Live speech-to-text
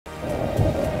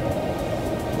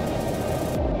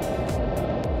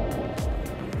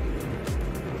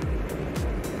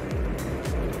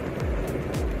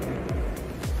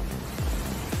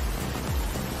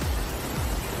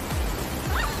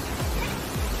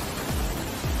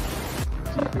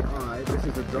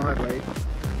This is the driveway.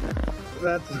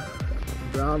 That's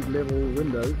ground level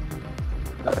window.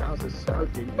 The house is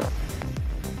smoking.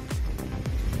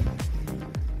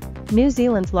 New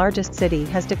Zealand's largest city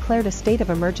has declared a state of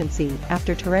emergency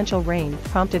after torrential rain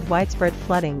prompted widespread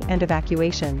flooding and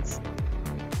evacuations.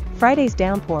 Friday's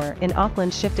downpour in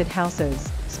Auckland shifted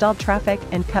houses, stalled traffic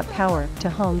and cut power to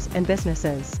homes and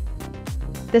businesses.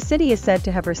 The city is said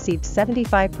to have received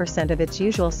 75% of its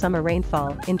usual summer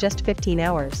rainfall in just 15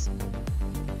 hours.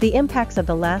 The impacts of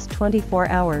the last 24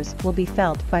 hours will be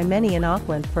felt by many in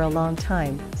Auckland for a long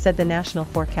time, said the national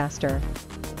forecaster.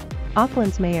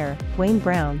 Auckland's mayor, Wayne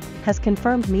Brown, has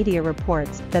confirmed media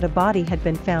reports that a body had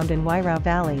been found in Wairau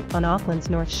Valley on Auckland's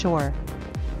North Shore.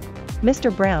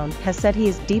 Mr. Brown has said he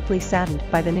is deeply saddened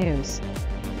by the news.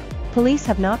 Police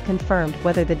have not confirmed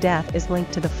whether the death is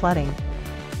linked to the flooding.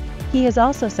 He has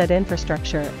also said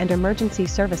infrastructure and emergency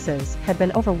services had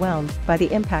been overwhelmed by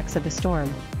the impacts of the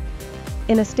storm.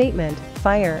 In a statement,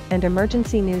 Fire and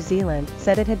Emergency New Zealand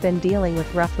said it had been dealing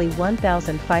with roughly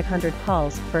 1,500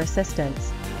 calls for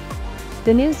assistance.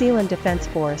 The New Zealand Defence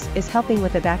Force is helping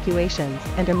with evacuations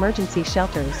and emergency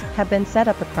shelters have been set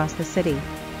up across the city.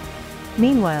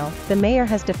 Meanwhile, the mayor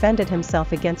has defended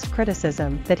himself against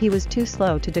criticism that he was too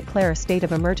slow to declare a state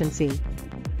of emergency,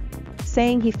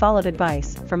 saying he followed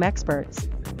advice from experts.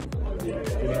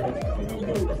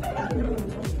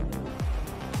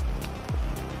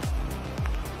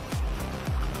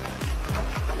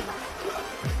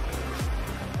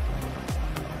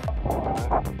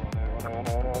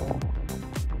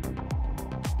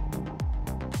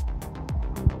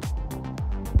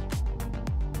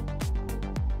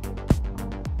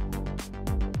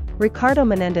 Ricardo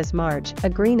Menendez-March, a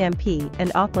Green MP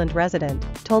and Auckland resident,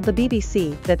 told the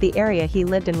BBC that the area he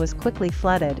lived in was quickly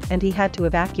flooded and he had to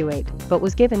evacuate, but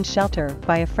was given shelter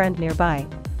by a friend nearby.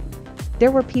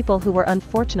 There were people who were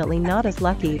unfortunately not as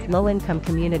lucky: low-income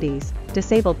communities,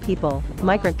 disabled people,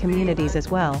 migrant communities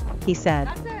as well, he said.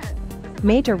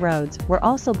 Major roads were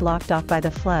also blocked off by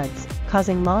the floods,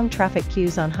 causing long traffic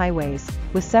queues on highways,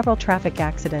 with several traffic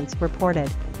accidents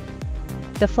reported.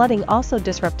 The flooding also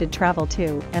disrupted travel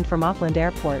to and from Auckland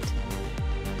Airport.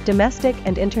 Domestic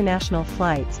and international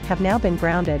flights have now been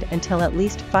grounded until at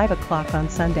least 5 o'clock on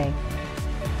Sunday.